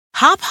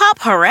Hop, hop,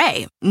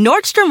 hooray!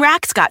 Nordstrom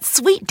Rack's got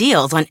sweet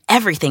deals on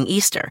everything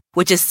Easter,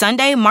 which is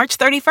Sunday, March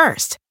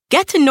 31st.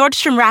 Get to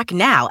Nordstrom Rack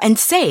now and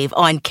save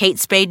on Kate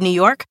Spade New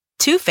York,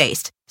 Too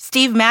Faced,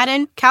 Steve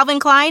Madden, Calvin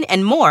Klein,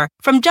 and more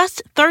from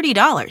just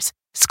 $30.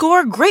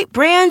 Score great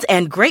brands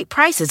and great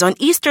prices on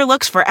Easter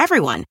looks for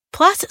everyone,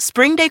 plus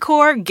spring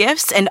decor,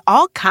 gifts, and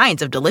all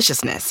kinds of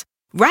deliciousness.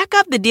 Rack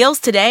up the deals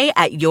today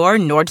at your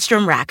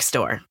Nordstrom Rack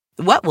store.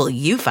 What will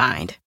you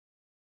find?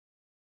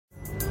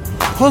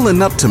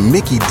 Pulling up to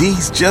Mickey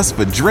D's just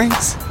for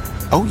drinks?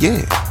 Oh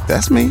yeah,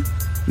 that's me.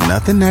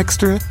 Nothing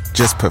extra,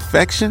 just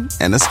perfection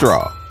and a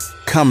straw.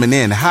 Coming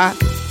in hot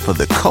for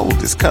the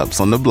coldest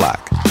cups on the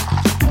block.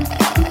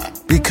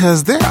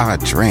 Because there are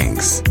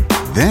drinks.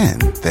 Then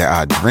there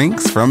are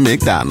drinks from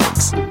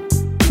McDonald's.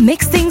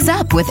 Mix things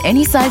up with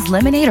any size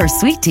lemonade or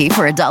sweet tea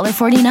for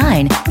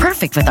 $1.49.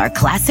 Perfect with our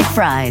classic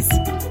fries.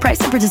 Price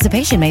and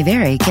participation may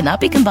vary. Cannot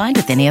be combined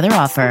with any other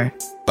offer.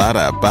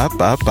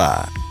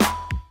 Ba-da-ba-ba-ba.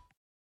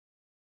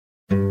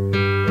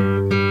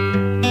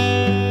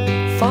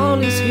 Fall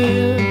is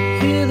here,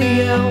 hear the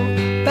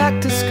yell, back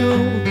to school,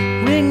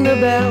 ring the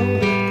bell,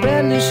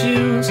 brand new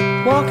shoes,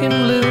 walking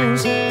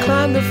blues,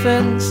 climb the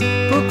fence,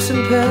 books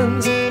and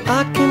pens,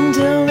 I can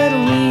tell that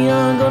we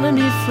are gonna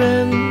be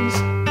friends.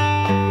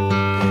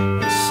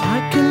 Yes,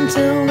 I can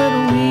tell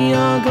that we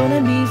are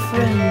gonna be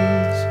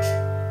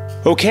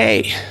friends.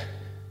 Okay,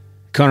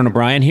 Conan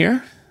O'Brien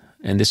here,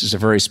 and this is a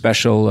very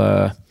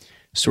special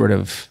sort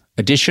of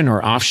edition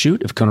or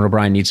offshoot of Conan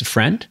O'Brien Needs a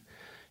Friend.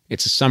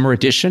 It's a summer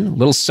edition,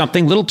 little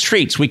something, little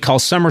treats we call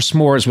Summer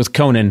S'mores with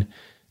Conan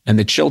and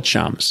the Chill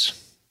Chums.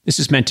 This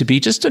is meant to be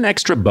just an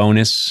extra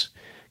bonus,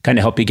 kind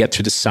of help you get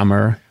through the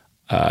summer.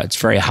 It's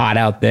very hot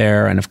out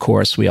there, and of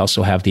course, we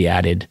also have the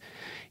added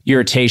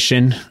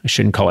irritation. I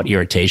shouldn't call it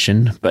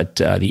irritation, but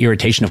the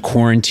irritation of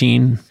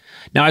quarantine.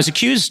 Now, I was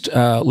accused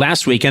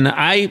last week, and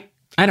I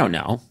don't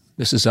know.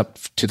 This is up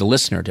to the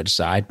listener to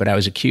decide, but I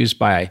was accused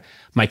by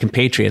my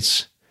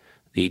compatriots,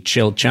 the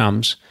Chill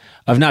Chums,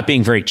 of not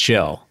being very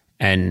chill.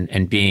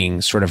 And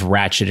being sort of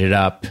ratcheted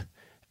up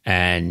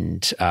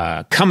and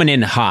coming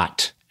in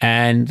hot.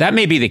 And that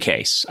may be the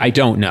case. I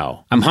don't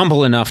know. I'm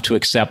humble enough to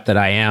accept that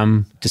I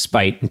am,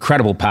 despite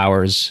incredible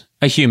powers,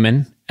 a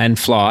human and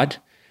flawed.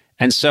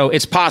 And so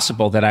it's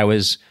possible that I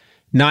was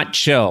not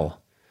chill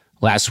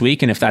last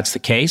week. And if that's the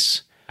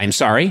case, I'm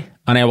sorry.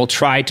 And I will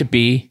try to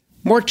be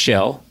more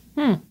chill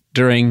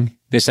during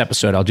this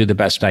episode. I'll do the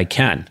best I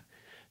can.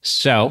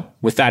 So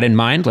with that in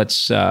mind,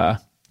 let's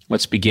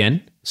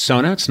begin.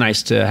 Sona, it's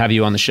nice to have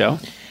you on the show.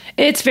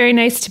 It's very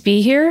nice to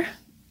be here.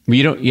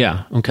 You don't,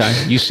 yeah, okay.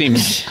 You seem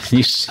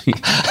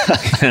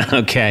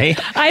okay.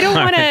 I don't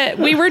want to,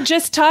 we were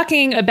just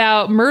talking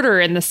about murder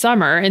in the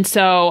summer, and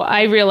so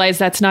I realized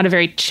that's not a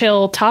very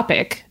chill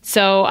topic.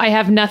 So I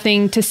have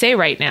nothing to say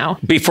right now.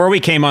 Before we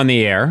came on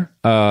the air,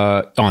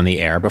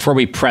 before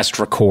we pressed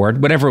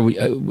record, whatever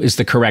is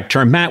the correct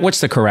term. Matt,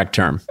 what's the correct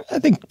term? I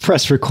think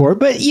press record,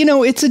 but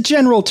it's a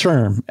general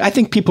term. I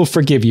think people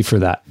forgive you for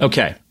that.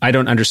 Okay. I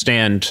don't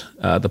understand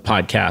the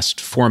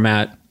podcast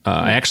format.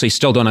 I actually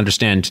still don't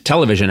understand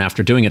television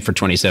after doing it for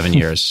 27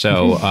 years.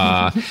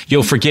 So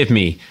you'll forgive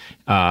me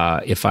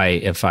if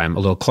I'm a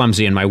little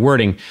clumsy in my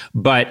wording.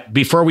 But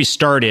before we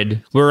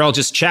started, we were all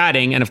just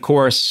chatting. And of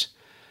course,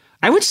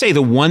 I would say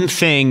the one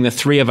thing the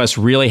three of us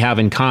really have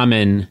in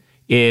common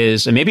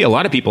is, and maybe a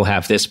lot of people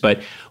have this,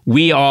 but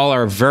we all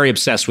are very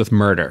obsessed with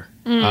murder.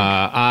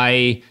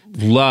 I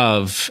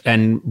love,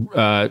 and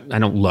I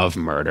don't love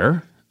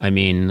murder. I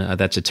mean,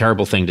 that's a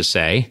terrible thing to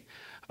say.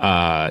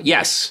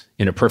 Yes,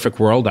 in a perfect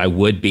world, I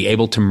would be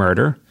able to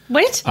murder.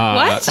 What?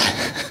 What?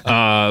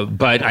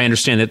 But I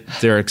understand that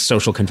there are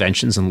social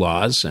conventions and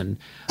laws, and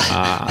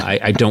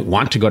I don't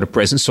want to go to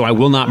prison, so I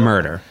will not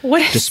murder.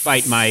 What a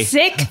despite my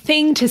sick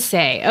thing to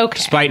say. Okay.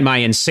 Despite my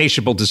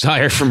insatiable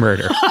desire for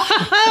murder.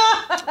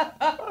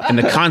 And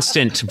the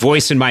constant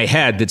voice in my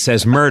head that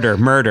says, murder,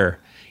 murder.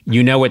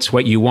 You know it's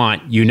what you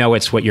want. You know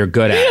it's what you're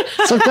good at.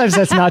 Sometimes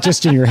that's not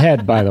just in your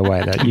head, by the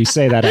way, that you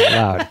say that out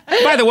loud.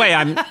 By the way,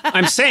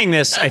 I'm saying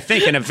this, I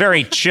think, in a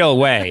very chill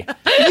way.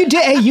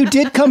 You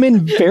did come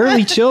in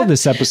fairly chill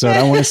this episode.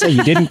 I want to say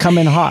you didn't come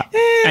in hot.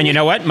 And you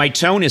know what? My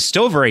tone is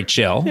still very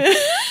chill.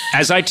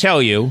 As I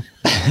tell you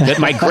that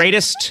my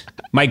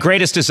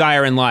greatest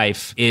desire in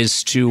life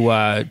is to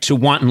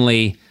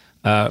wantonly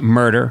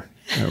murder,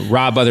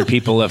 rob other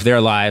people of their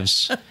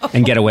lives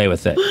and get away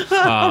with it.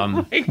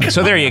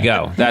 So there you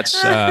go.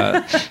 That's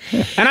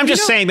and I'm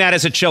just saying that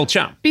as a chill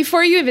chum.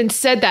 Before you even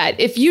said that,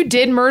 if you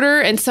did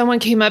murder and someone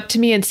came up to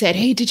me and said,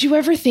 "Hey, did you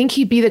ever think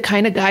he'd be the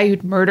kind of guy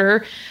who'd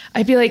murder?"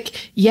 I'd be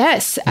like,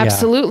 "Yes,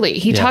 absolutely."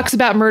 He talks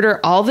about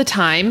murder all the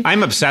time.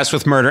 I'm obsessed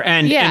with murder,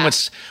 and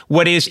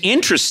what is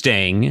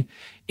interesting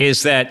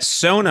is that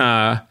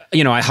Sona,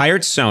 I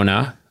hired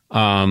Sona.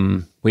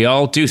 We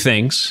all do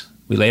things.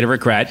 We later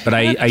regret, but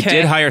I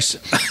did hire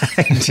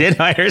I did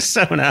hire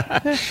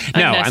Sona.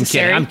 No,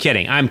 I'm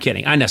kidding.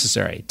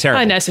 Unnecessary.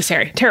 Terrible.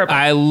 Unnecessary. Terrible.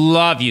 I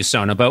love you,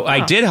 Sona, but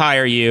I did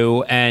hire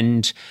you,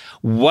 and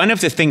one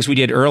of the things we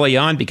did early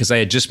on, because I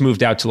had just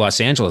moved out to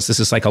Los Angeles, this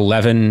is like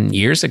 11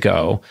 years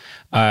ago,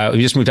 we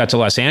just moved out to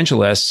Los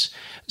Angeles.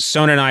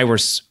 Sona and I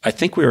I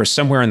think we were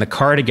somewhere in the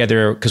car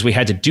together because we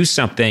had to do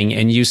something,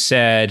 and you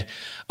said,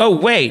 oh,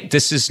 wait,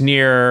 this is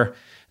near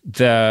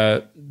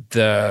the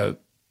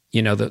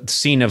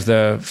scene of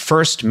the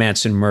first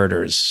Manson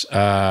murders,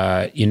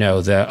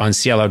 on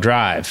Cielo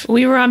Drive.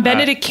 We were on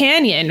Benedict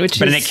Canyon,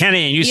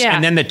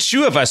 and then the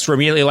two of us were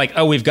immediately like,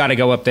 oh, we've got to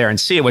go up there and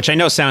see it, which I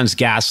know sounds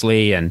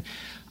ghastly and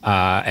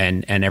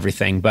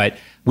everything, but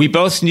we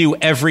both knew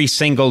every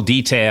single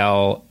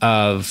detail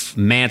of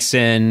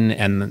Manson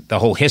and the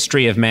whole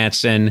history of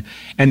Manson,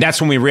 and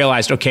that's when we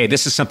realized, okay,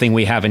 this is something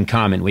we have in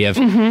common. We have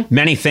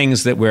many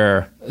things that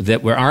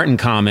aren't in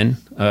common,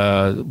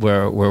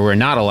 where we're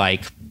not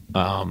alike.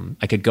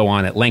 I could go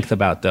on at length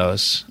about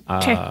those.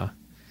 Okay.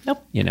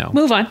 Nope.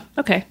 Move on.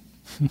 Okay.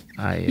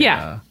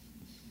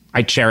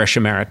 I cherish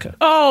America.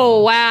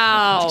 Oh,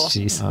 wow.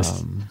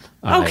 Jesus.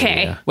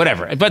 Okay.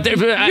 Whatever. But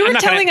you were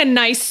telling a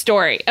nice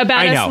story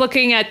about us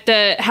looking at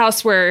the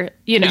house where,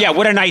 Yeah,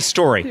 what a nice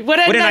story. What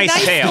a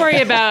nice tale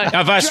story about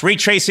of us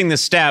retracing the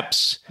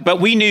steps. But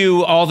we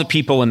knew all the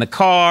people in the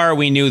car.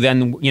 We knew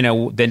then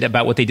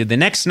about what they did the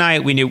next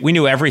night. We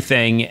knew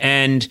everything.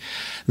 And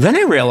then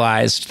I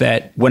realized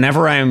that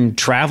whenever I'm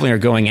traveling or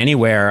going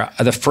anywhere,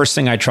 the first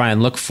thing I try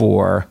and look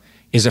for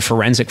is a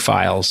forensic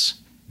files,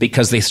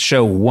 because they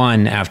show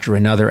one after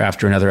another,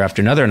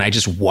 and I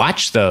just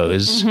watch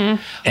those,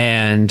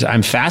 and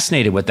I'm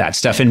fascinated with that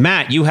stuff. And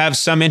Matt, you have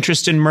some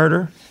interest in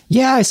murder?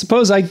 Yeah, I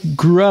suppose I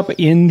grew up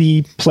in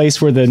the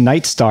place where the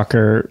Night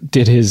Stalker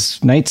did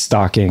his night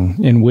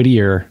stalking in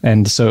Whittier,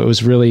 and so it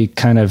was really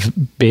kind of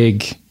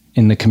big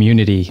in the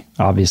community,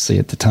 obviously,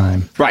 at the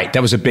time. Right,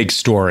 that was a big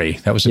story.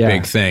 That was a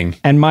big thing.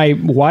 And my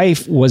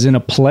wife was in a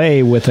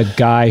play with a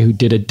guy who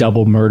did a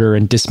double murder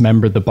and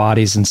dismembered the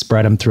bodies and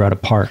spread them throughout a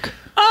park.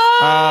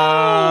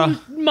 Oh,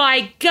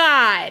 my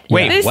God.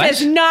 Wait, this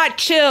is not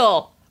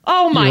chill.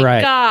 Oh, my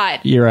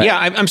God. You're right. Yeah,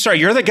 I'm sorry.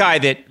 You're the guy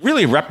that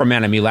really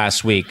reprimanded me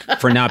last week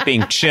for not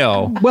being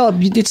chill. Well,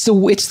 it's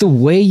the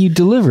way you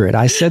deliver it.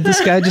 I said this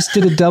guy just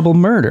did a double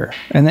murder,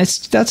 and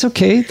that's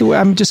okay.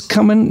 I'm just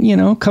coming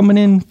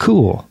in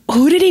cool.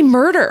 Who did he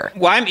murder?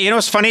 Well,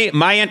 it's funny.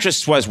 My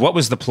interest was, what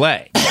was the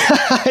play?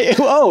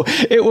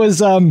 It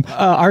was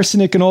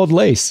Arsenic and Old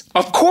Lace.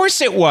 Of course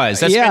it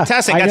was. That's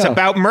fantastic. That's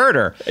about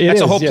murder.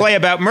 That's a whole play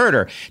about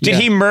murder. Did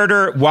he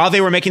murder while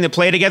they were making the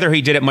play together, or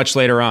he did it much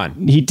later on?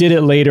 He did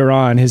it later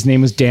on. His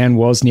name was Dan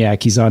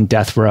Wozniak. He's on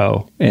death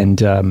row.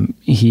 And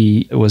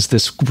he was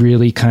this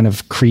really kind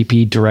of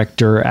creepy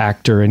director,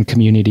 actor in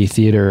community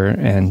theater.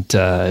 And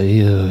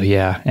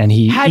And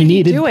how did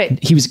he do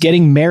it? He was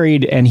getting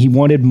married and he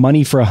wanted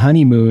money for a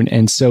honeymoon.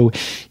 And so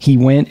he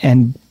went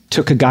and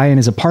took a guy in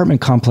his apartment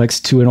complex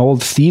to an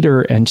old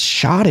theater and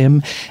shot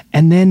him,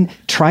 and then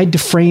tried to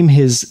frame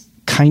his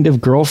kind of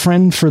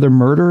girlfriend for the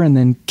murder, and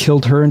then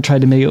killed her and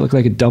tried to make it look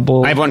like a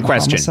double. I have one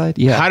question. Homicide.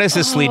 Yeah. How does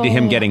this lead to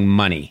him getting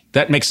money?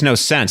 That makes no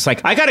sense. Like,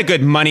 I got a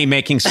good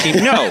money-making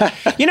scheme. No.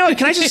 Can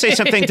I just say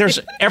something?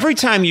 Every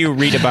time you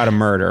read about a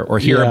murder or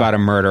hear about a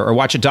murder or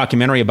watch a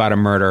documentary about a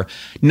murder,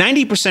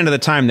 90% of the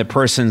time the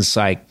person's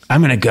like,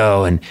 I'm going to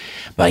go and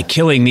by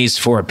killing these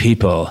 4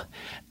 people,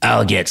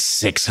 I'll get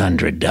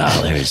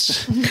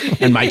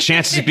 $600. And my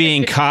chances of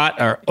being caught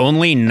are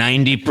only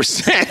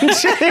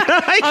 90%.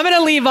 I'm going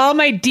to leave all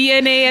my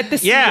DNA at the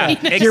scene. Yeah,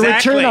 exactly. Your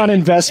return on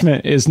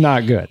investment is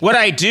not good. What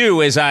I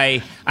do is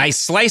I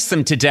slice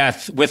them to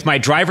death with my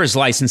driver's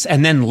license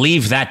and then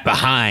leave that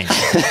behind.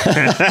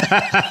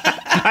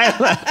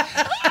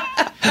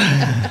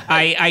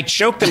 I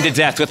choke them to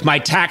death with my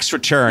tax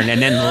return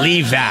and then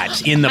leave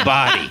that in the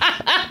body.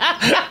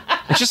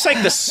 It's just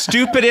like the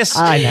stupidest.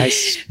 I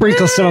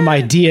sprinkle some of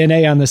my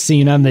DNA on the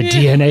scene. I'm the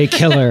DNA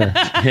killer.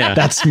 Yeah.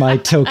 That's my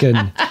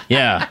token.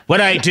 Yeah.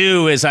 What I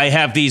do is I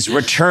have these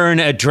return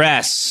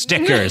address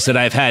stickers that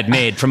I've had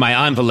made for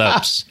my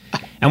envelopes.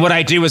 And what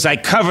I do is I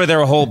cover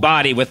their whole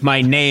body with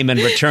my name and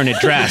return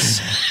address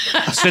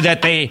so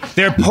that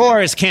their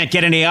pores can't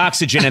get any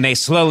oxygen and they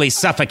slowly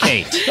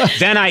suffocate.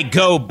 Then I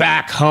go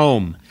back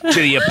home to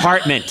the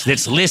apartment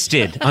that's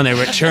listed on their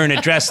return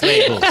address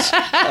labels.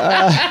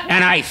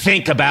 And I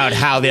think about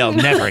how they'll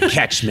never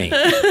catch me.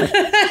 Oh,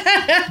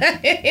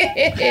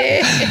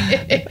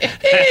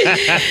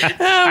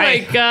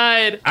 my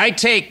God. I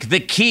take the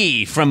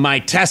key from my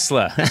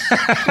Tesla,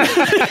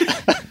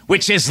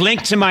 which is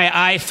linked to my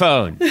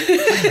iPhone,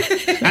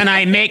 and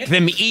I make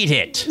them eat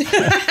it.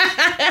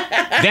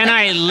 Then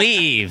I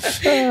leave.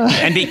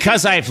 And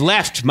because I've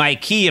left my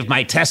key of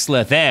my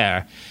Tesla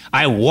there,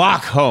 I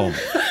walk home.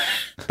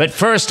 But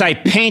first I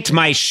paint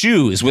my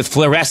shoes with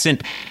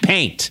fluorescent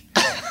paint.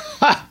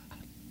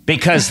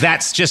 Because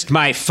that's just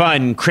my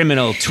fun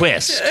criminal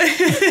twist.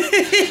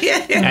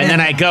 And then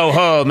I go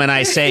home and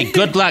I say,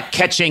 good luck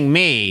catching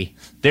me.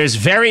 There's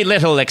very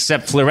little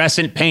except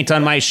fluorescent paint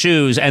on my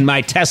shoes and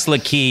my Tesla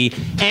key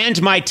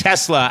and my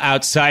Tesla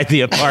outside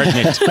the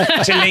apartment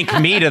to link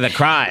me to the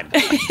crime.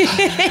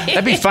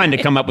 That'd be fun to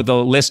come up with a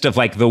list of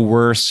like the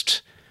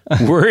worst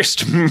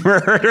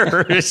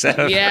murderers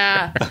ever.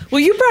 Yeah. Well,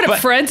 you brought up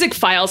forensic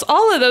files.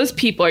 All of those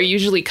people are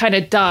usually kind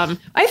of dumb.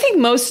 I think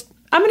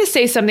I'm going to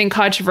say something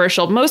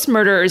controversial. Most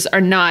murderers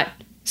are not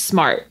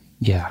smart.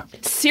 Yeah.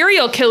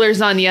 Serial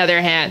killers, on the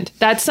other hand,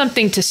 that's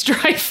something to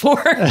strive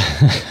for.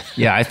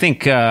 Yeah, I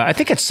think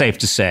it's safe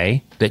to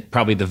say that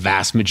probably the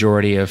vast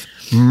majority of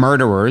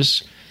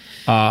murderers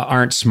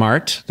aren't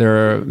smart.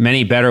 There are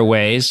many better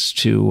ways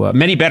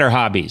many better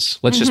hobbies.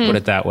 Let's just put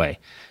it that way.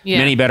 Yeah.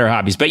 Many better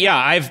hobbies. But yeah,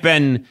 I've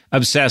been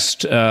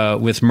obsessed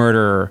with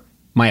murder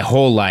my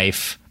whole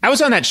life. I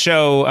was on that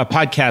show, a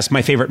podcast,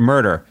 My Favorite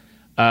Murder,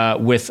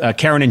 with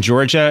Karen and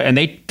Georgia, and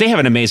they have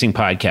an amazing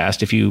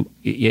podcast.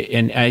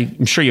 And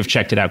I'm sure you've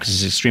checked it out because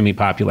it's extremely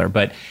popular.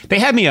 But they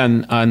had me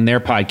on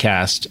their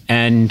podcast,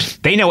 and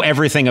they know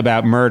everything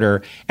about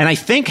murder. And I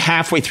think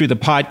halfway through the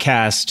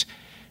podcast,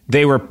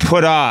 they were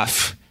put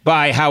off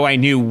by how I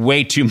knew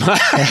way too much.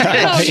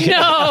 Oh,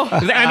 no.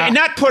 I mean,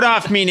 not put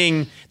off,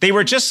 meaning they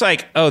were just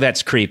like, oh,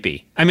 that's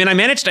creepy. I mean, I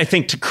managed, I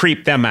think, to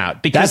creep them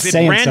out because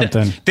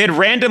they'd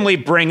randomly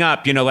bring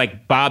up,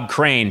 like Bob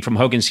Crane from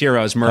Hogan's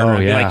Heroes murder. Oh, and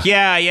be yeah. like,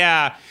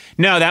 yeah.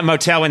 No, that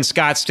motel in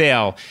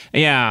Scottsdale.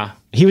 Yeah.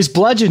 He was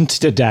bludgeoned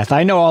to death.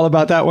 I know all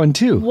about that one,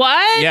 too.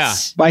 What? Yeah.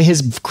 By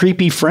his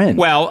creepy friend.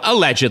 Well,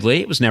 allegedly.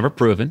 It was never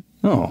proven.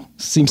 Oh,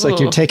 seems like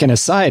you're taking a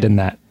side in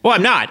that. Well,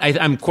 I'm not.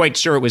 I'm quite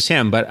sure it was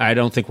him, but I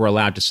don't think we're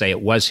allowed to say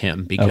it was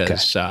him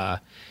because he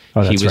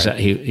was. Right.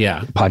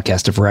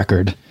 Podcast of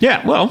record.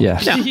 Yeah. Well. Yeah.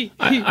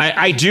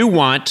 I do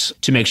want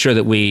to make sure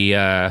that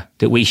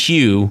we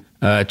hew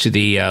to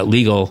the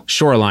legal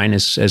shoreline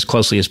as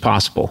closely as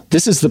possible.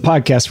 This is the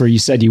podcast where you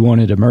said you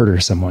wanted to murder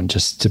someone.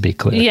 Just to be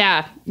clear.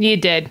 Yeah, you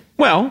did.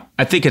 Well,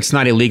 I think it's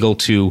not illegal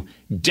to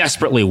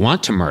desperately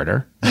want to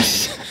murder,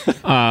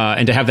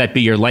 and to have that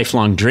be your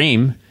lifelong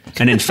dream.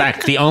 And in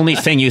fact, the only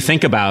thing you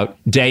think about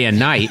day and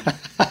night,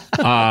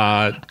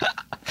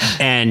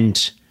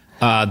 and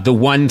the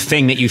one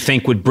thing that you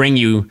think would bring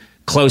you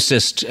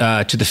closest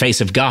to the face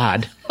of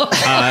God.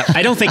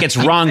 I don't think it's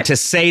wrong to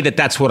say that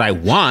that's what I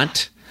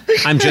want.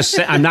 I'm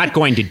not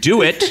going to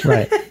do it.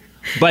 Right.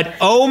 But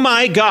oh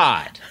my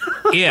God,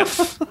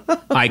 if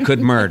I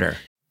could murder.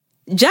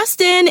 Just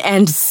in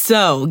and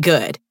so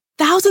good.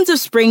 Thousands of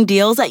spring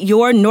deals at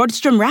your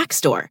Nordstrom Rack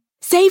store.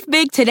 Save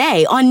big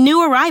today on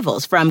new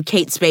arrivals from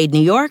Kate Spade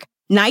New York,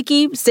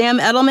 Nike, Sam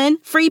Edelman,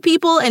 Free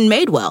People, and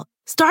Madewell,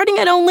 starting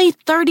at only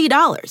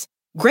 $30.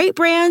 Great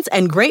brands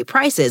and great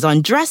prices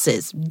on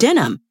dresses,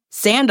 denim,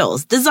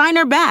 sandals,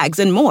 designer bags,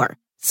 and more.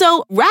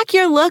 So rack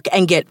your look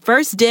and get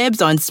first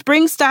dibs on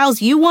spring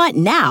styles you want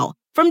now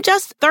from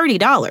just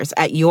 $30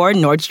 at your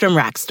Nordstrom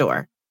Rack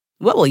store.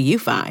 What will you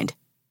find?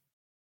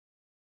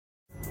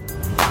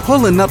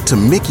 Pulling up to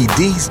Mickey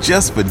D's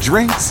just for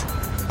drinks?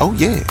 Oh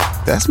yeah,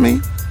 that's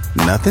me.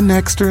 Nothing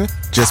extra,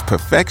 just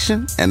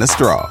perfection and a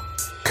straw.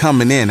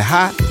 Coming in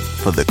hot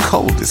for the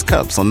coldest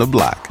cups on the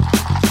block.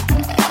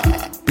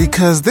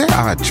 Because there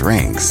are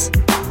drinks.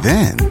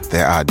 Then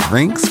there are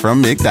drinks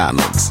from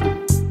McDonald's.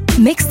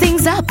 Mix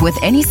things up with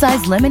any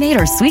size lemonade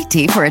or sweet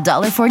tea for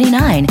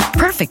 $1.49.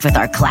 Perfect with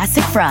our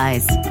classic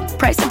fries.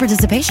 Price and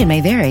participation may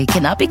vary.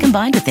 Cannot be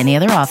combined with any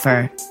other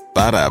offer.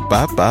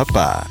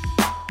 Ba-da-ba-ba-ba.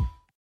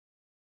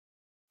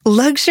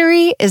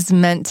 Luxury is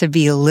meant to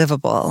be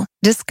livable.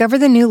 Discover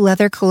the new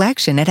leather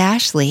collection at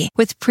Ashley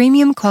with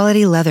premium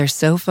quality leather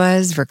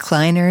sofas,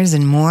 recliners,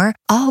 and more,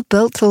 all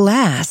built to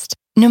last.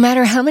 No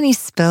matter how many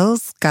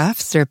spills,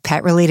 scuffs, or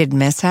pet-related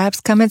mishaps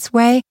come its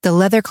way, the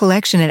leather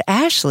collection at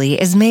Ashley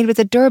is made with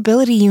the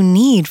durability you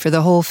need for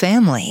the whole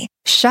family.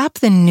 Shop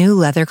the new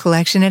leather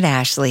collection at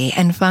Ashley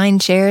and find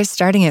chairs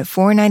starting at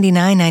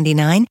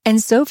 $499.99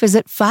 and sofas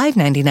at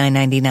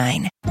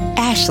 $599.99.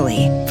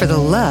 Ashley, for the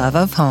love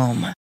of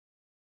home.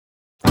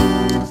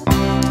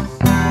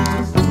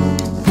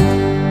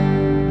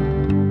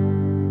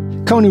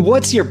 Conan,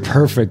 what's your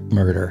perfect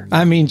murder?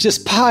 I mean,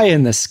 just pie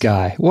in the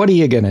sky. What are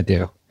you going to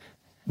do?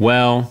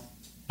 Well,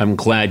 I'm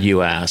glad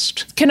you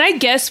asked. Can I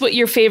guess what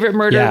your favorite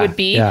murder would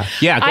be? Yeah,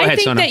 go ahead, I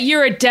think Sona. that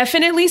you're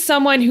definitely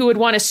someone who would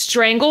want to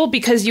strangle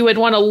because you would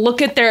want to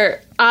look at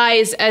their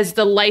eyes as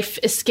the life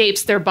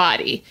escapes their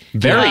body.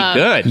 Very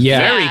good. Yeah.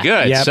 Very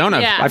good. Yep.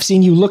 Sona. Yeah. I've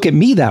seen you look at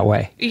me that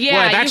way. Yeah,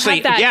 Well, you actually,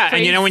 have that yeah. phrase.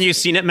 And you know when you've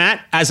seen it,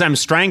 Matt? As I'm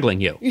strangling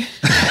you.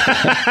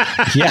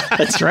 Yeah,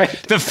 that's right.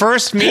 The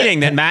first meeting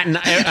that Matt and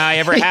I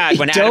ever had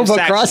when Adam dove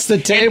Sachs across the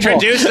table.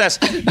 introduced us,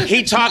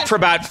 he talked for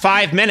about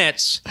 5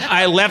 minutes.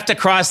 I leapt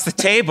across the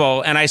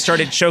table and I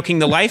started choking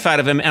the life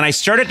out of him. And I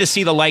started to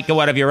see the light go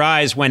out of your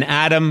eyes when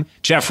Adam,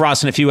 Jeff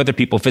Ross, and a few other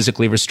people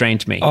physically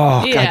restrained me.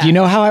 Oh, Yeah. God. You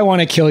know how I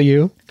want to kill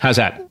you? How's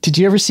that? that? Did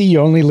you ever see You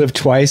Only Live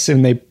Twice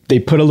and they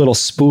put a little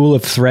spool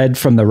of thread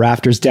from the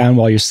rafters down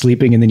while you're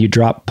sleeping and then you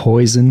drop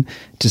poison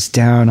just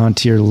down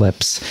onto your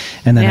lips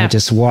and then I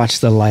just watch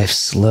the life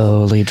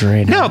slowly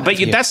drain No, out but of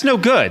you. that's no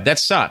good. That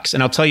sucks.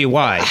 And I'll tell you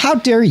why. How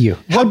dare you?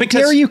 How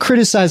dare you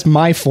criticize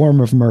my form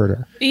of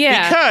murder?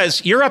 Yeah.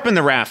 Because you're up in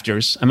the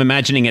rafters. I'm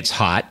imagining it's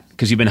hot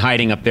because you've been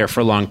hiding up there for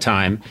a long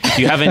time.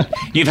 You've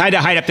had to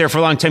hide up there for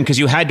a long time because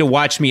you had to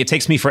watch me. It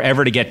takes me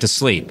forever to get to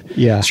sleep.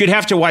 Yeah. So you'd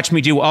have to watch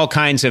me do all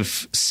kinds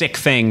of sick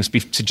things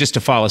just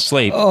to fall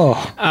asleep. Oh.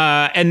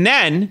 And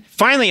then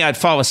finally I'd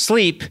fall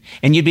asleep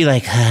and you'd be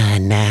like,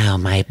 now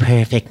my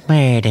perfect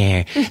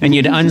murder. And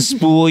you'd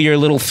unspool your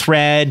little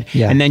thread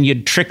and then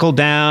you'd trickle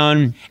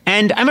down.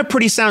 And I'm a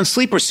pretty sound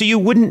sleeper, so you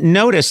wouldn't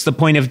notice the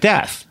point of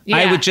death.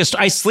 Yeah.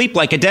 I sleep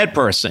like a dead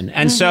person.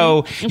 And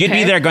so you'd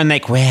be there going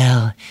like,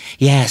 well,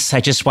 yes,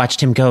 I just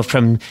watched him go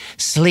from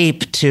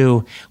sleep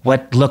to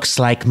what looks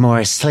like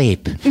more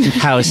sleep.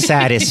 How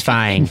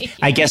satisfying.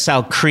 I guess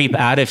I'll creep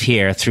out of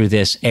here through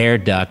this air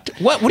duct.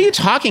 What are you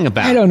talking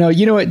about? I don't know.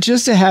 You know what?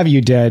 Just to have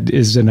you dead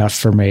is enough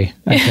for me,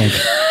 I think.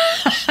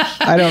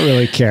 I don't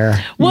really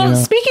care. Well,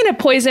 speaking of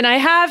poison, I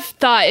have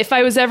thought if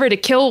I was ever to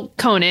kill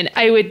Conan,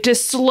 I would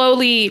just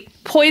slowly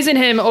poison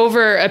him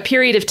over a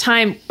period of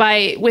time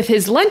with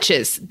his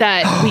lunches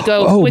that we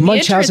go. Oh, when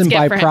Munchausen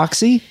by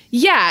proxy?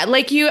 Yeah,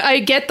 like I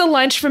get the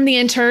lunch from the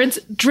interns,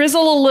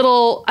 drizzle a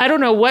little, I don't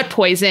know what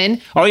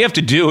poison. All you have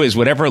to do is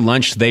whatever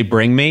lunch they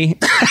bring me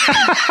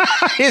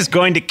is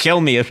going to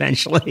kill me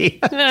eventually.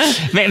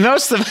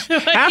 Most of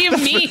What do you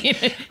mean?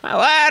 Well,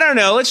 I don't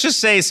know. Let's just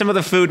say some of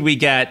the food we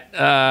get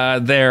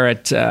there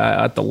at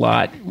the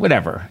lot,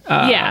 whatever.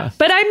 Yeah,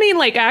 but I mean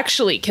like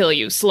actually kill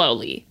you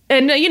slowly.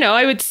 And,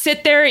 I would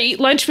sit there, eat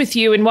lunch with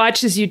you and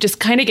watch as you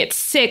just kind of get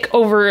sick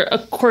over a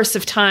course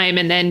of time.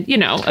 And then,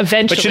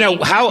 eventually.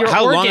 But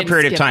how long a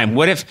period of time?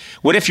 What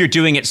if you're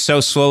doing it so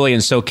slowly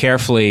and so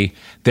carefully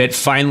that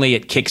finally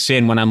it kicks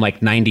in when I'm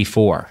like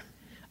 94?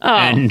 Oh.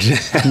 And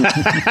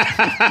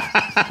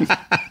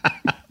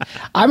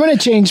I'm going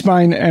to change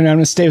mine and I'm going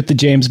to stay with the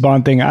James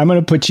Bond thing. I'm going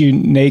to put you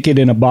naked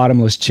in a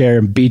bottomless chair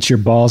and beat your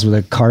balls with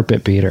a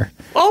carpet beater.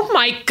 Oh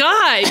my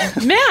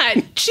God,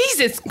 Matt,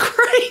 Jesus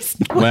Christ.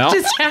 What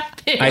just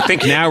happened? I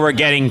think now we're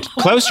getting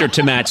closer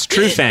to Matt's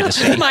true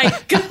fantasy. Oh my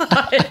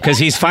God. Because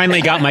he's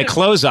finally got my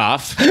clothes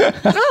off.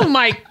 Oh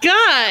my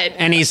God.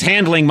 And he's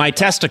handling my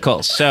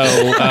testicles. So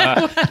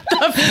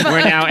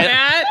we're now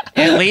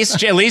at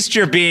least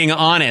you're being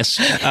honest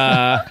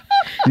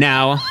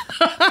now.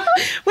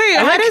 Wait,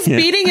 how does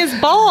beating his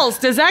balls?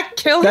 Does that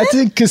kill him? That's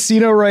in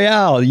Casino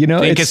Royale,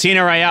 In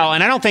Casino Royale.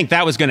 And I don't think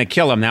that was going to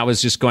kill him. That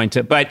was just going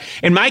to. But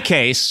in my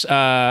case,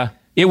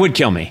 it would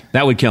kill me.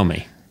 That would kill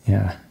me.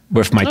 Yeah.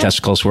 If my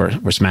testicles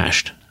were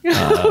smashed.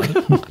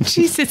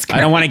 Jesus Christ. I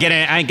don't want to get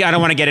in. I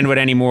don't want to get into it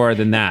any more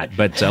than that.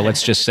 But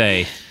let's just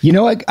say. You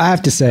know what? I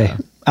have to say,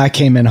 I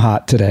came in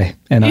hot today,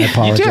 and I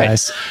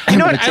apologize. You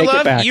know what? I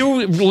love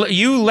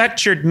you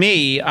lectured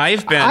me.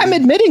 I'm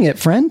admitting it,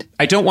 friend.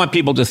 I don't want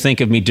people to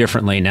think of me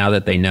differently now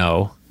that they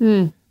know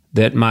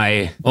that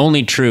my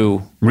only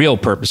true, real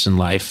purpose in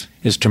life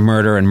is to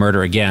murder and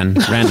murder again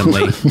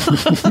randomly.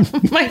 Oh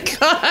my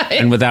God.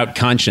 And without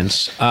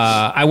conscience.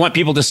 I want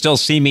people to still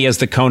see me as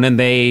the Conan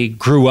they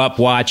grew up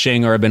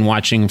watching or have been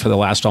watching for the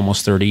last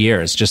almost 30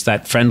 years. Just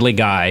that friendly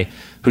guy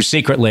who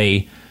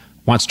secretly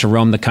wants to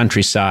roam the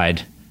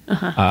countryside,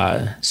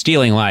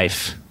 stealing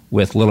life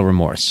with little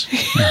remorse.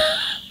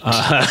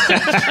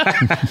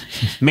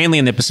 Mainly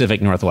in the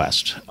Pacific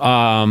Northwest.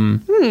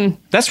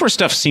 That's where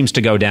stuff seems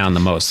to go down the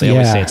most. They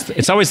always say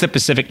it's always the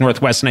Pacific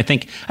Northwest, and I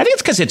think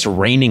it's because it's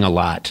raining a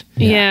lot.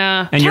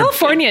 Yeah. And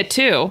California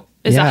too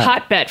is a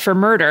hotbed for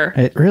murder.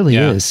 It really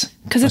is.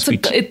 Because it's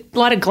a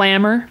lot of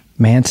glamour.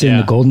 Manson,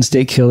 the Golden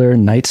State Killer,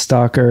 Night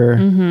Stalker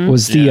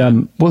was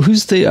the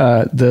who's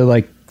the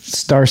like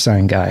star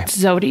sign guy?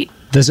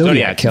 The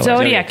Zodiac Killer.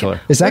 Zodiac Killer.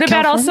 Is that what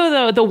about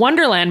also the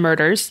Wonderland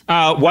murders?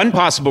 One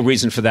possible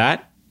reason for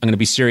that, I'm going to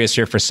be serious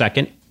here for a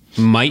second,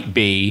 might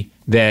be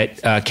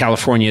that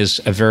California is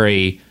a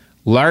very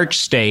large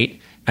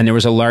state, and there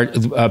was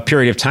a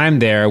period of time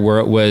there where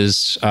it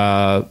was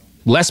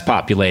less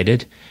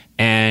populated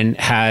and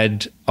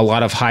had a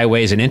lot of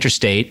highways and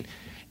interstate,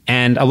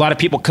 and a lot of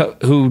people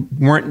who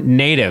weren't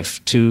native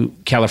to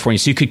California.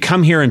 So you could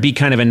come here and be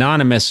kind of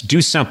anonymous,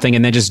 do something,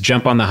 and then just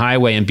jump on the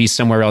highway and be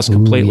somewhere else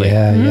completely.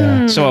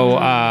 Yeah. So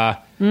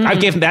I've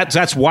given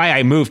that's why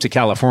I moved to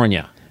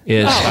California.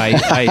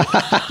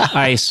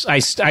 I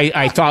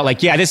thought like,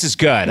 this is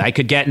good. I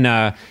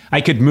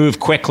could move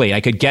quickly.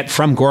 I could get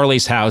from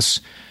Gorley's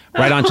house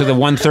right onto the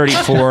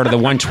 134 to the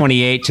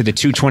 128 to the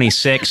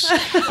 226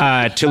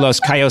 to Los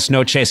Cayos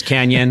Noches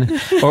Canyon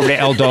over to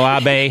El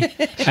Doabe,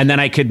 and then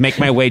I could make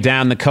my way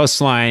down the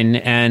coastline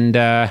and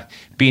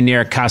be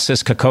near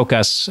Casas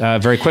Cacocas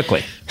very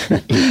quickly.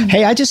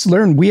 Hey, I just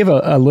learned we have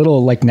a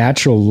little like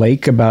natural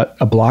lake about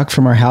a block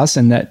from our house,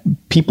 and that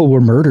people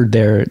were murdered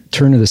there at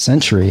turn of the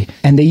century.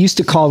 And they used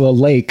to call the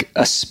lake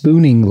a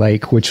spooning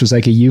lake, which was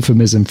like a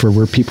euphemism for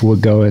where people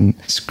would go and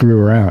screw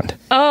around.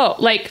 Oh,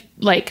 like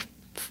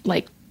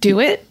do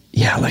it?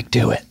 Yeah, like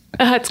do it.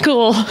 That's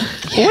cool. Well,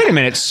 wait a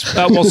minute.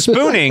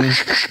 Spooning.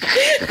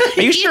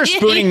 Are you sure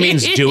spooning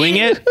means doing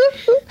it?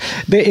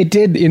 It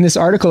did in this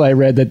article I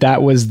read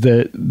that was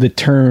the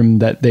term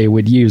that they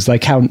would use,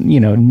 like how,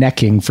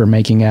 necking for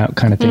making out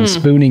kind of thing.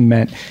 Spooning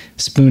meant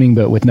spooning,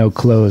 but with no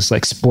clothes,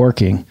 like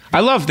sporking.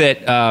 I love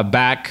that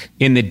back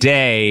in the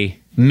day,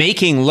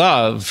 making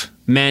love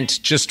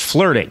meant just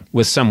flirting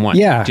with someone.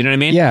 Yeah. Do you know what I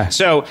mean? Yeah.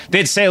 So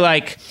they'd say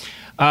like,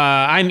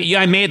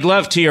 I made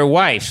love to your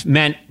wife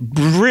meant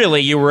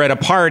really you were at a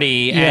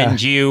party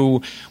and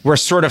you were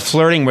sort of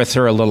flirting with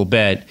her a little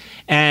bit.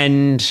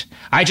 And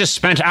I just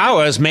spent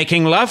hours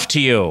making love to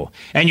you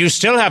and you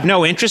still have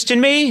no interest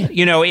in me.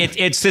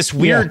 It's this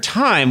weird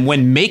time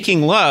when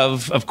making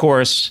love, of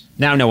course,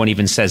 now no one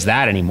even says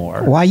that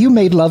anymore. Why, you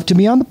made love to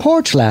me on the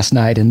porch last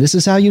night and this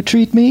is how you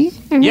treat me?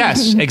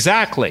 Yes,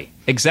 exactly.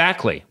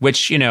 Exactly.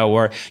 Which,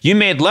 or you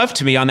made love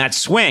to me on that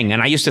swing.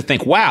 And I used to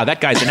think, wow,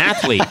 that guy's an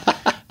athlete.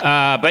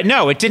 But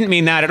no, it didn't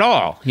mean that at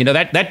all.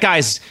 That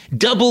guy's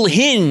double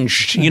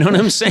hinged. You know what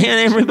I'm saying,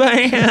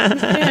 everybody?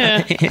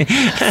 Stop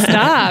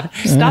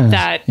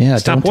that. Yeah,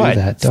 Stop don't what?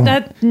 do that. It's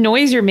that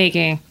noise you're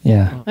making.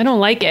 Yeah. I don't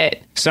like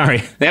it. Sorry,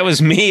 that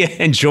was me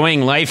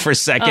enjoying life for a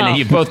second, and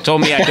you both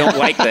told me I don't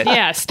like that.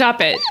 Yeah, stop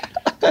it.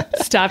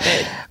 Stop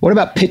it. What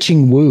about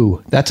pitching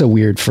woo? That's a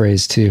weird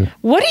phrase, too.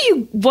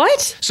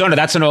 What? Sona,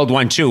 that's an old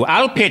one, too.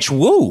 I'll pitch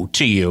woo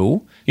to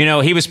you.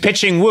 He was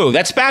pitching woo.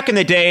 That's back in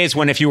the days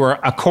when if you were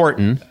a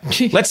courtin',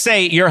 let's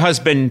say your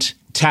husband,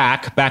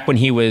 Tack, back when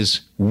he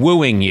was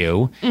wooing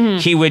you,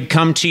 he would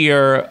come to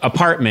your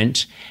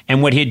apartment,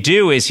 and what he'd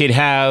do is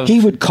he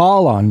would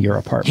call on your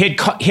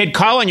apartment. He'd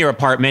call on your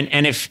apartment,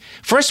 and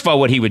first of all,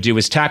 what he would do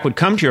is Tack would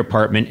come to your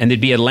apartment, and there'd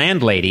be a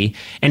landlady,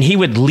 and he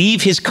would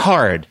leave his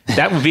card.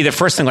 That would be the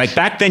first thing. Like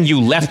back then, you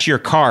left your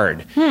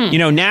card.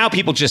 Now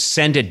people just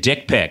send a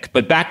dick pic,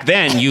 but back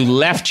then you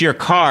left your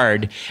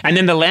card, and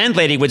then the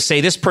landlady would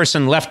say, this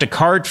person left a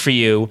card for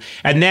you,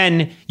 and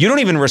then you don't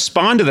even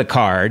respond to the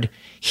card.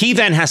 He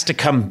then has to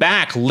come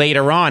back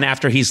later on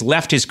after he's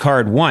left his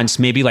card once,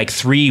 maybe like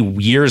 3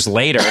 years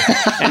later.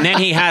 And then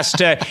he has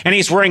to, and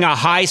he's wearing a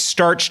high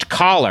starched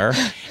collar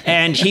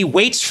and he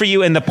waits for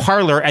you in the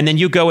parlor. And then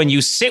you go and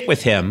you sit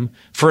with him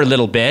for a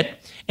little bit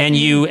and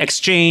you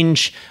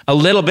exchange a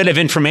little bit of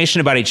information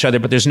about each other,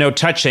 but there's no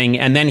touching.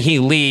 And then he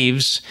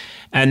leaves.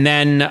 And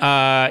then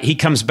he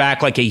comes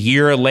back like a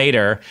year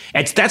later.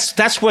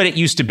 That's what it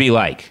used to be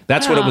like.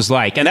 That's what it was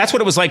like. And that's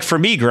what it was like for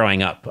me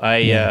growing up.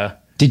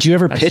 Did you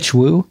ever pitch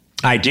woo?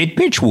 I did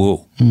pitch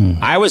woo.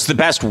 I was the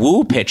best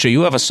woo pitcher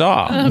you ever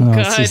saw. Oh,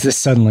 God. Geez, this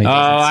suddenly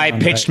I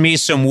pitched me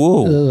some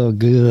woo. Oh,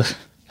 good.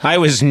 I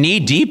was knee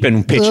deep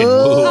in pitching woo.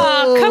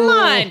 Oh, come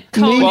on,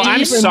 Conan. Well,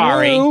 I'm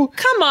sorry.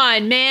 Come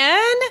on,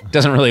 man.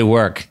 Doesn't really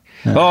work.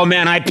 Oh,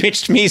 man, I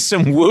pitched me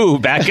some woo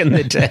back in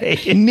the day.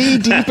 Knee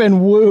deep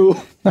in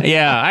woo.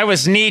 Yeah, I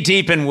was knee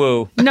deep in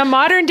woo. Now,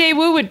 modern day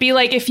woo would be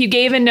like if you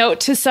gave a note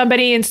to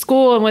somebody in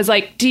school and was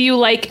like, do you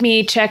like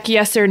me? Check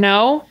yes or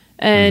no.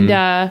 And,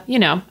 I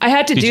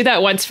had to do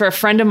that once for a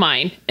friend of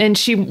mine. And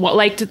she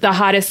liked the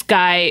hottest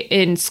guy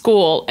in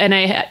school.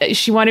 And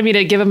she wanted me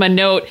to give him a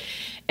note.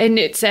 And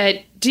it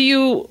said, do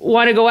you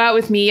want to go out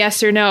with me?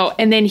 Yes or no?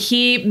 And then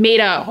he made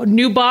a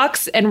new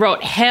box and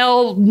wrote,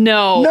 hell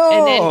no.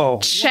 And then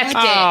checked it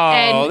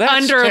and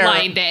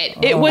underlined it.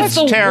 It was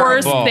the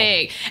worst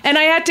thing. And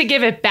I had to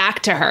give it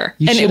back to her.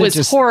 And it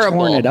was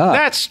horrible. Torn it up.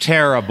 That's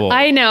terrible.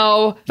 I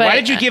know. But why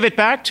did you give it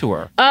back to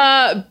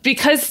her?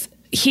 Because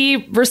he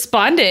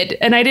responded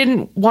and I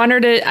didn't want her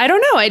to, I don't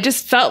know. I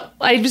just felt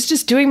I was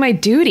just doing my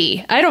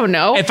duty. I don't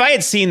know. If I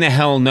had seen the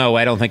hell no,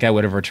 I don't think I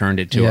would have returned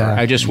it to her.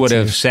 I just would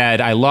have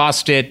said, I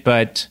lost it,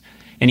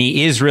 and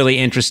he is really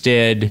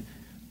interested,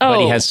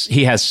 but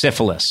he has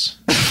syphilis.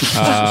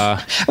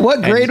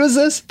 What grade was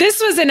this?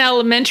 This was in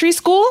elementary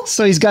school.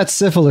 So he's got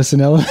syphilis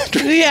in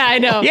elementary. Yeah, I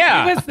know.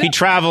 Yeah, he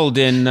traveled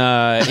in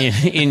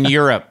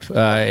Europe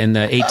in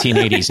the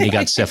 1880s and he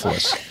got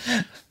syphilis.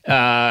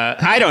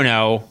 I don't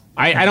know.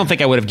 I don't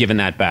think I would have given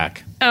that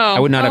back. I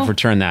would not have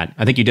returned that.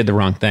 I think you did the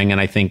wrong thing,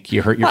 and I think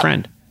you hurt your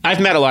friend.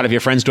 I've met a lot of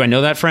your friends. Do I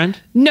know that friend?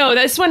 No,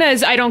 this one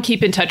I don't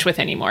keep in touch with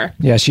anymore.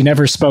 Yeah, she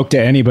never spoke to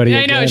anybody.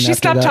 I know. She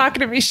stopped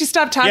talking to me. She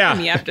stopped talking to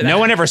me after that. No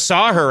one ever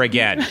saw her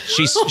again.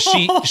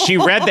 She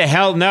read the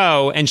hell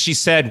no, and she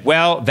said,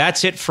 well,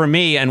 that's it for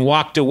me, and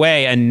walked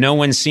away, and no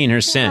one's seen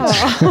her since.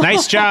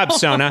 Nice job,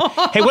 Sona.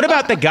 Hey, what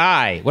about the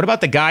guy? What about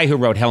the guy who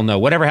wrote hell no?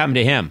 Whatever happened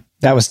to him?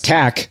 That was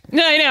Tack.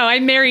 No, I know.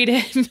 I married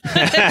him.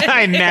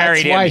 I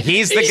married him.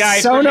 He's the guy.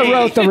 Sona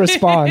wrote the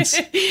response.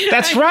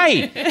 That's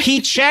right.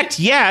 He checked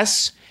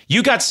yes.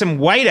 You got some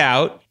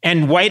whiteout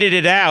and whited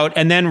it out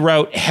and then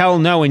wrote hell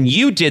no. And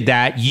you did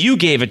that. You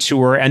gave it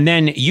to her. And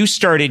then you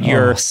started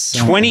your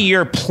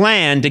 20-year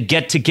plan to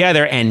get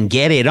together and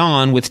get it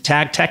on with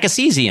Tack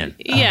Takasisian.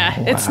 Yeah.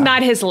 It's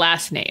not his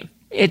last name.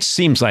 It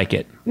seems like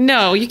it.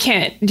 No, you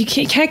can't. You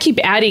can't keep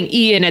adding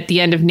Ian at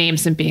the end of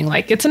names and being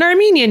like, it's an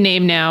Armenian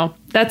name now.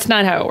 That's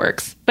not how it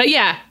works. But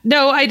yeah,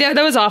 no,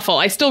 that was awful.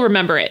 I still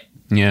remember it.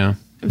 Yeah.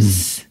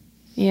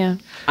 Yeah.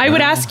 I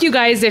would ask you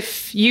guys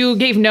if you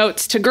gave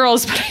notes to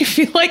girls, but I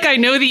feel like I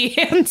know the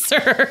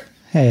answer.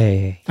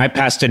 Hey. I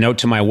passed a note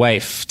to my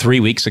wife 3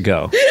 weeks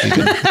ago.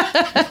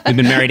 We've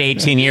been married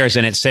 18 years,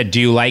 and it said,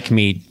 "Do you like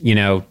me?"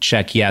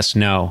 Check yes,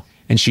 no.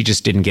 And she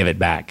just didn't give it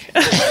back.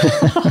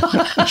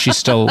 She's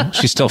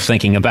still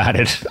thinking about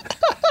it.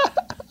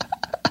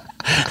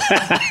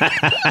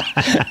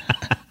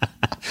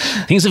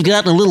 Things have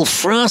gotten a little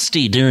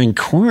frosty during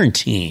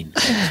quarantine.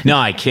 No,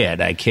 I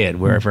kid.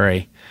 We're a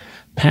very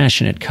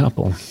passionate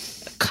couple.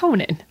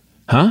 Conan.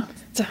 Huh?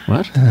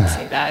 What?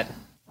 Say that.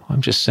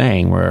 I'm just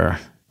saying we're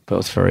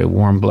both very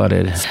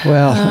warm-blooded.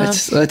 Well,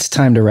 it's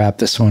time to wrap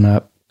this one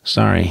up.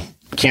 Sorry.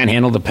 Can't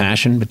handle the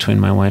passion between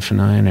my wife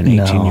and I in an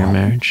 18-year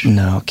marriage?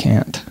 No,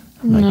 can't.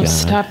 Oh my God.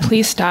 Stop.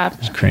 Please stop.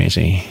 It's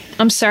crazy.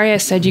 I'm sorry I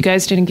said you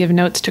guys didn't give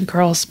notes to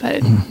girls,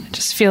 but I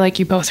just feel like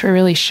you both were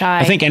really shy.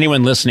 I think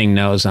anyone listening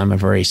knows I'm a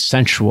very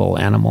sensual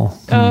animal.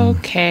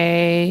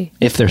 Okay.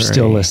 If they're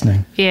still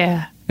listening.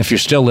 Yeah. If you're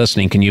still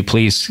listening, can you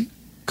please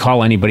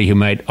call anybody who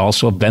might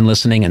also have been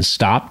listening and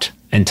stopped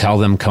and tell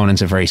them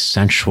Conan's a very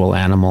sensual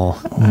animal?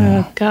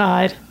 Oh,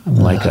 God. I'm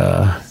like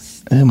a...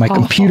 My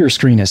computer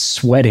screen is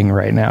sweating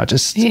right now.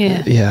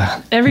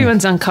 Yeah.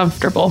 Everyone's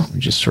uncomfortable.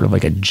 Just sort of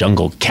like a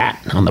jungle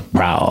cat on the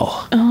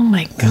prowl. Oh,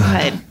 my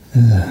God.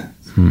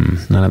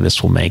 None of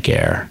this will make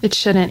air. It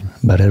shouldn't.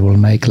 But it will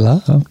make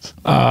love.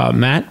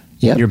 Matt,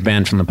 Yep. you're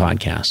banned from the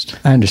podcast.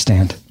 I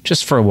understand.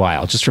 Just for a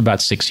while, just for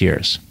about 6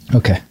 years.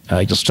 Okay.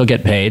 You'll still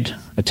get paid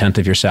a tenth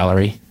of your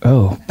salary.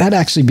 Oh, that'd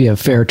actually be a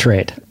fair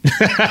trade.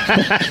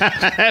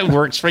 It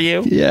works for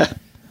you? Yeah.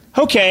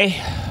 Okay.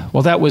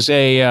 Well, that was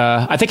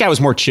I think I was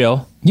more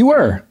chill. You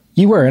were.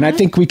 And I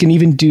think we can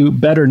even do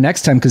better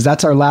next time because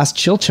that's our last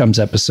Chill Chums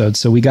episode.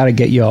 So we got to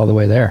get you all the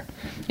way there.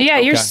 Yeah,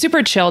 you're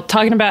super chill.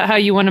 Talking about how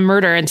you want to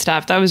murder and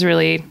stuff. That was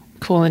really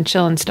cool and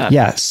chill and stuff.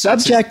 Yeah.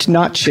 Subject,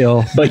 not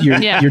chill, but your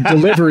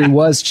delivery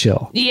was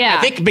chill. Yeah.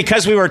 I think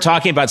because we were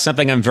talking about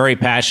something I'm very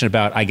passionate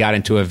about, I got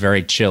into a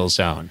very chill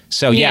zone.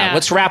 So yeah,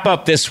 let's wrap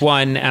up this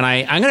one. And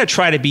I'm going to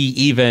try to be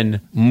even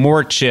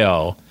more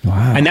chill.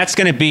 Wow. And that's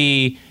going to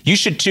be, you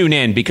should tune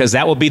in because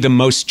that will be the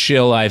most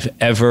chill I've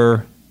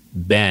ever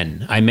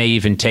been. I may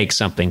even take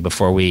something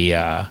before we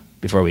do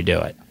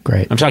it.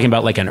 Great. I'm talking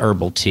about like an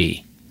herbal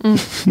tea.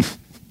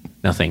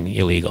 Nothing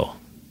illegal.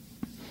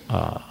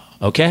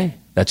 Okay.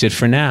 That's it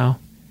for now.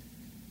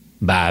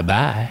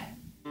 Bye-bye.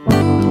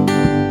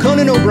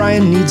 Conan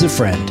O'Brien Needs a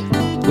Friend,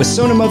 with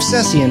Sonam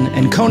Movsesian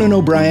and Conan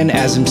O'Brien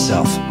as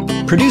himself.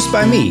 Produced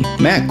by me,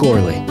 Matt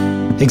Gorley.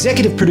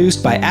 Executive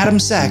produced by Adam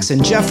Sachs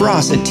and Jeff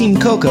Ross at Team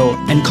Coco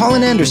and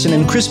Colin Anderson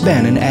and Chris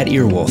Bannon at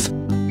Earwolf.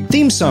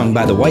 Theme song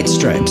by the White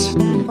Stripes.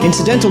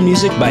 Incidental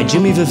music by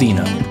Jimmy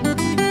Vivino.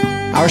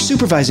 Our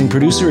supervising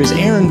producer is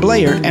Aaron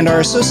Blair and our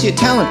associate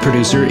talent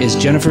producer is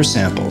Jennifer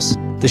Samples.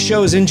 The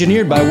show is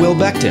engineered by Will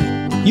Beckton.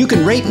 You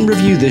can rate and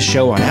review this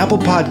show on Apple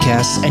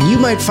Podcasts, and you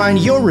might find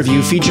your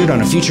review featured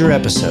on a future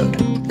episode.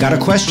 Got a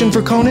question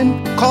for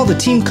Conan? Call the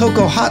Team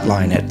Coco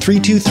hotline at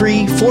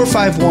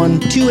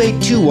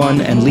 323-451-2821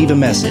 and leave a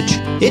message.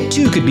 It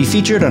too could be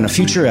featured on a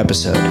future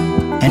episode.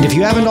 And if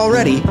you haven't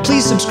already,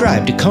 please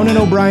subscribe to Conan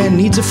O'Brien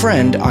Needs a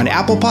Friend on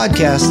Apple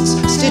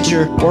Podcasts,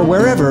 Stitcher, or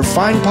wherever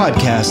fine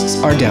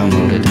podcasts are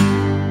downloaded.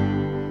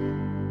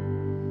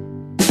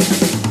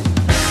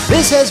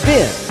 This has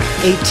been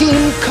a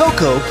Team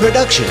Coco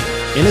production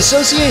in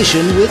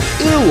association with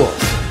Earwolf.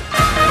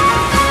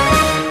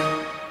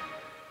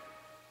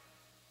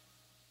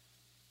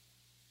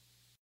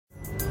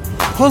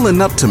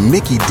 Pulling up to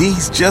Mickey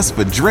D's just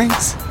for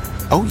drinks?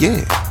 Oh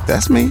yeah,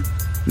 that's me.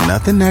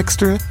 Nothing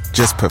extra,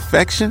 just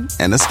perfection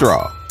and a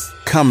straw.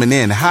 Coming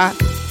in hot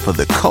for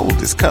the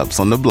coldest cups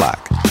on the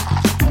block.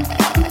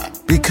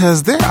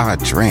 Because there are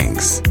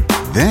drinks.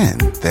 Then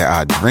there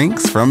are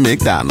drinks from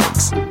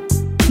McDonald's.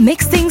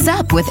 Mix things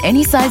up with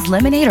any size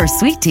lemonade or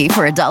sweet tea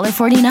for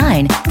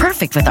 $1.49.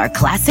 Perfect with our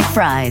classic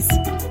fries.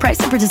 Price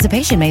and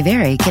participation may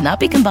vary. Cannot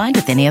be combined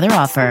with any other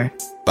offer.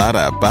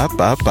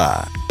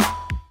 Ba-da-ba-ba-ba.